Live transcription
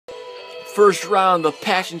First round of the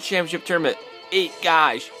Passion Championship Tournament. 8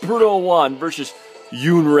 guys. Bruno 1 versus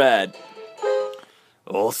Yoon Red.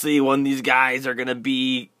 We'll see when these guys are going to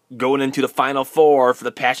be going into the Final Four for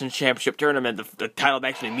the Passion Championship Tournament. The title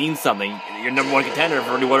actually means something. You're number 1 contender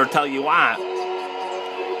for whatever title you want.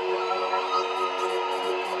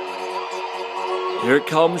 Here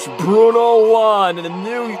comes Bruno 1 in the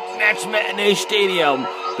new Matinee Stadium.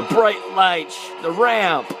 The bright lights, the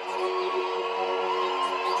ramp.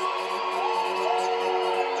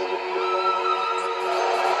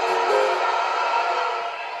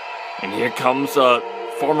 And here comes a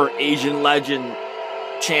former Asian legend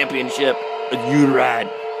championship, Yoon Red.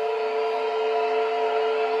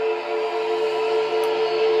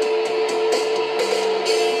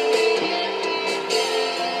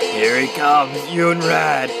 Here he comes, Yoon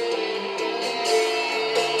Red.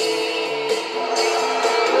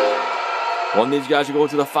 One of these guys will go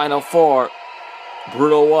to the Final Four.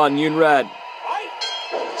 Bruno 1, Yoon Red.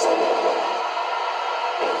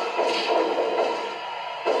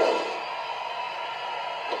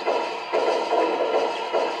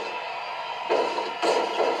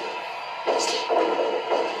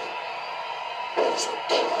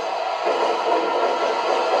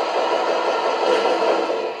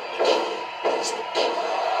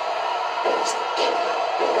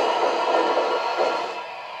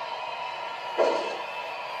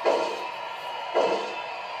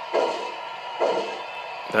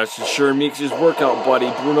 That sure makes his workout, buddy.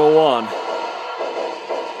 Bruno 1.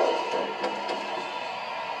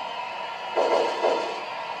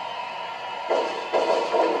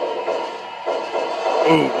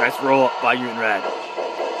 Ooh, nice roll up by Yoon Red.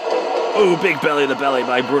 Ooh, big belly to belly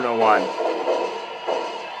by Bruno 1.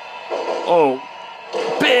 Oh,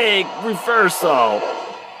 big reversal.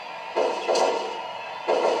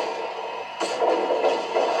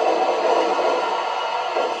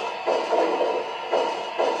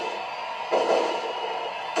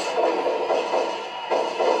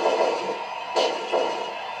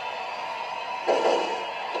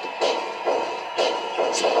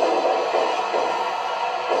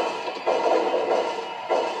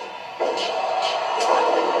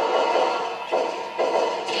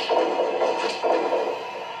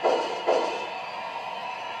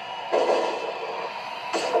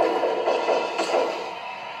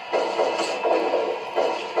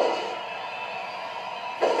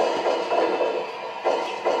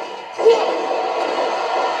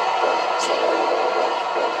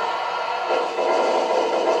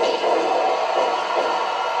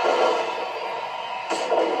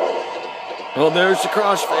 Well, there's the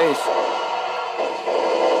crossface.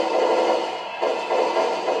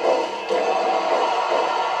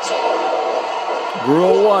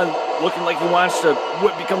 Bruno 1 looking like he wants to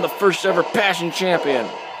become the first ever Passion Champion.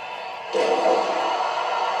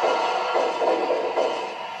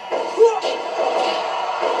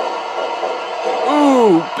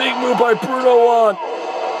 Ooh, big move by Bruno 1.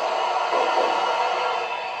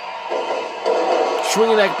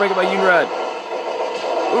 Swinging that breaker by Yoon Red.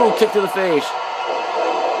 Ooh, kick to the face.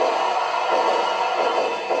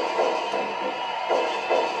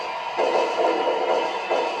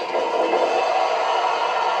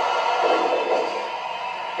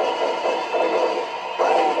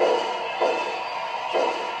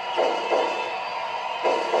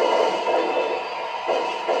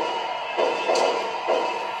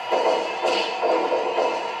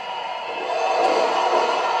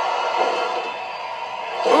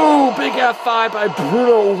 Ooh, big F5 by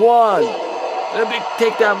Bruno 1. And a big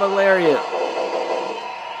takedown by Lariat.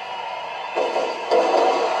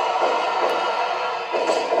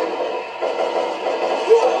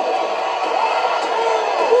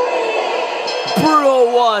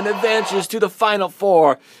 Bruno 1 advances to the Final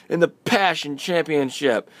Four in the Passion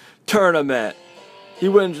Championship Tournament. He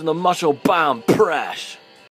wins in the muscle bomb press.